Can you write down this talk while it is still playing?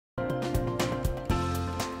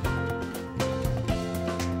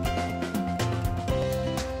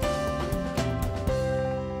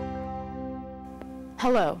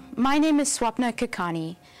Hello, my name is Swapna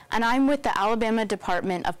Kakani, and I'm with the Alabama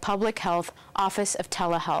Department of Public Health Office of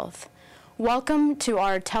Telehealth. Welcome to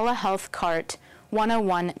our Telehealth CART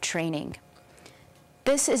 101 training.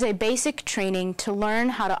 This is a basic training to learn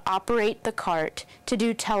how to operate the CART to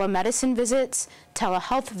do telemedicine visits,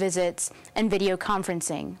 telehealth visits, and video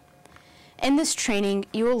conferencing. In this training,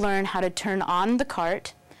 you will learn how to turn on the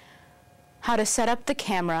CART, how to set up the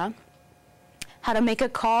camera, how to make a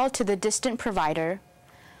call to the distant provider,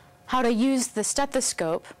 how to use the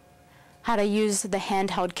stethoscope, how to use the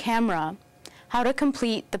handheld camera, how to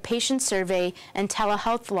complete the patient survey and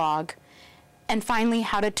telehealth log, and finally,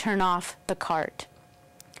 how to turn off the CART.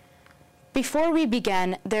 Before we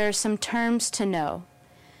begin, there are some terms to know.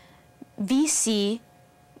 VC,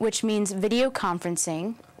 which means video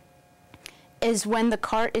conferencing, is when the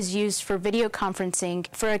CART is used for video conferencing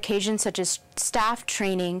for occasions such as staff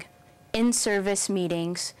training, in-service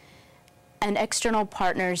meetings, and external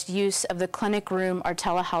partners' use of the clinic room or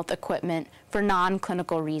telehealth equipment for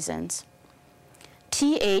non-clinical reasons.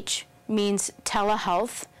 TH means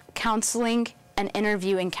telehealth, counseling, and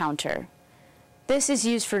interview encounter. This is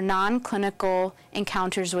used for non-clinical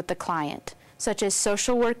encounters with the client, such as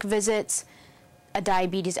social work visits, a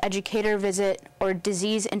diabetes educator visit, or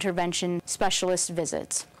disease intervention specialist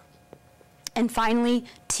visits. And finally,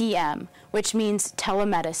 TM, which means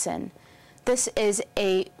telemedicine. This is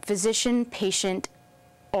a physician-patient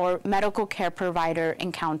or medical care provider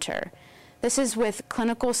encounter. This is with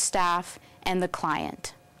clinical staff and the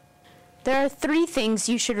client. There are 3 things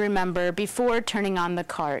you should remember before turning on the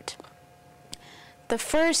CART. The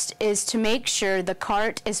first is to make sure the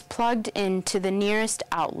CART is plugged into the nearest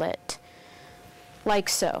outlet, like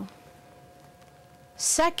so.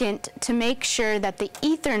 Second, to make sure that the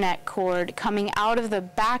Ethernet cord coming out of the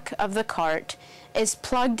back of the CART is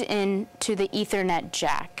plugged in to the Ethernet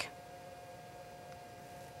jack.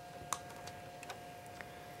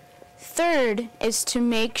 Third is to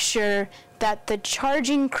make sure that the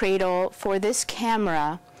charging cradle for this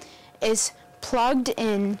camera is plugged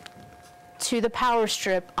in to the power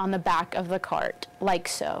strip on the back of the CART, like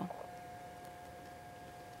so.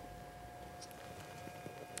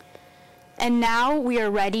 And now we are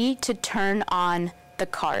ready to turn on the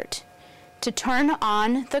CART. To turn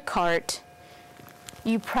on the CART,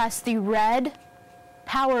 you press the red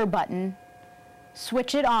power button,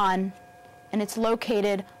 switch it on, and it's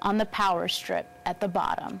located on the power strip at the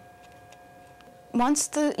bottom. Once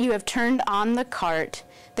you have turned on the CART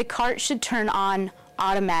should turn on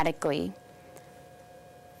automatically.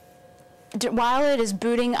 While it is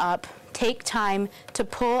booting up, take time to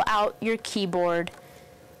pull out your keyboard,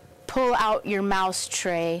 pull out your mouse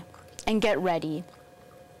tray, and get ready.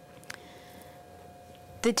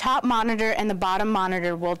 The top monitor and the bottom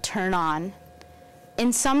monitor will turn on.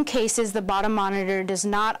 In some cases, the bottom monitor does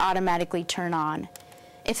not automatically turn on.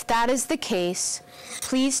 If that is the case,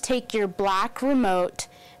 please take your black remote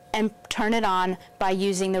and turn it on by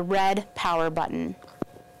using the red power button.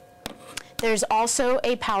 There's also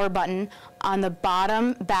a power button on the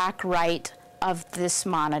bottom back right of this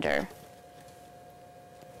monitor.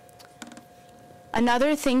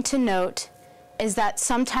 Another thing to note is that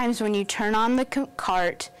sometimes when you turn on the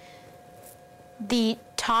CART, the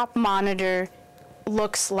top monitor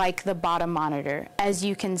looks like the bottom monitor, as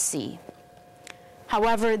you can see.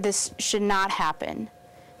 However, this should not happen.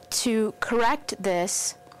 To correct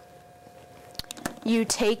this, you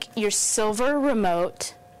take your silver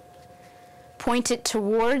remote, point it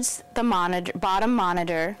towards the bottom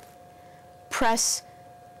monitor, press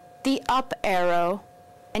the up arrow,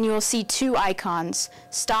 and you will see 2 icons,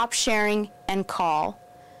 stop sharing and call.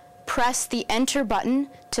 Press the enter button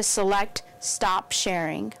to select stop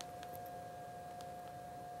sharing.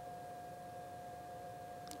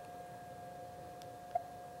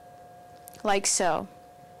 Like so.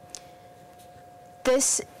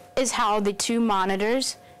 This is how the 2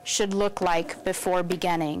 monitors should look like before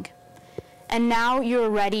beginning. And now you're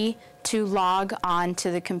ready to log on to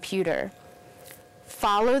the computer.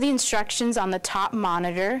 Follow the instructions on the top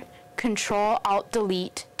monitor,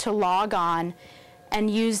 Control-Alt-Delete to log on, and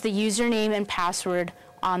use the username and password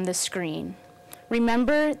on the screen.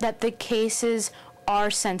 Remember that the cases are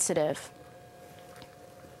sensitive.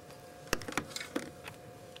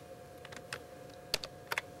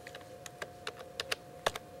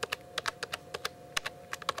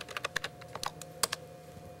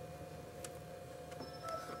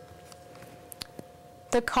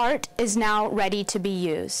 The CART is now ready to be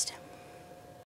used.